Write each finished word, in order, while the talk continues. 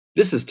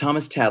This is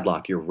Thomas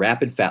Tadlock, your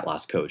rapid fat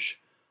loss coach.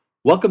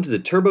 Welcome to the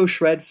Turbo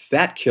Shred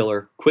Fat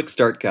Killer Quick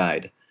Start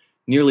Guide.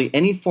 Nearly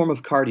any form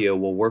of cardio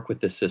will work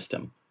with this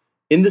system.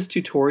 In this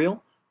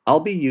tutorial,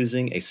 I'll be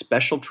using a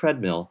special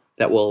treadmill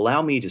that will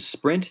allow me to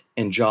sprint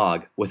and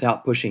jog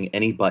without pushing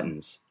any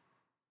buttons.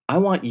 I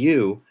want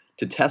you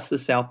to test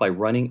this out by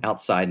running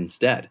outside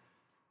instead.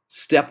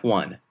 Step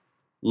 1.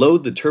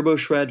 Load the Turbo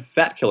Shred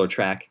Fat Killer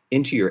track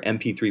into your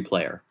MP3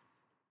 player.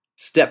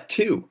 Step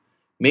 2.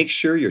 Make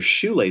sure your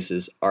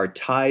shoelaces are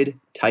tied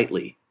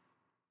tightly.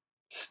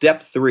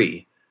 Step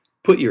 3.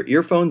 Put your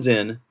earphones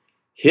in,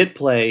 hit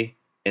play,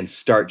 and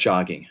start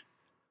jogging.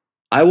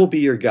 I will be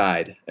your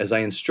guide as I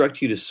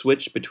instruct you to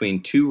switch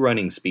between two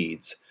running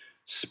speeds,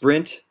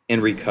 sprint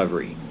and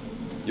recovery.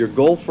 Your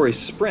goal for a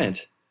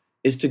sprint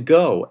is to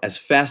go as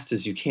fast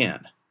as you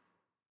can.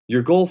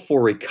 Your goal for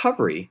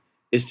recovery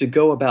is to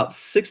go about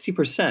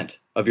 60%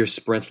 of your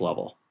sprint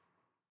level.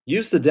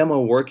 Use the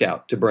demo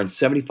workout to burn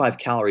 75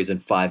 calories in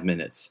 5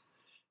 minutes.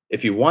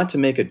 If you want to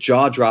make a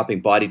jaw-dropping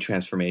body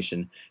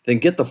transformation, then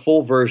get the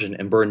full version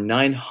and burn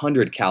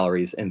 900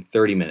 calories in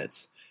 30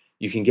 minutes.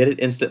 You can get it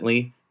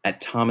instantly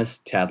at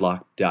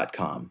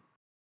thomastadlock.com.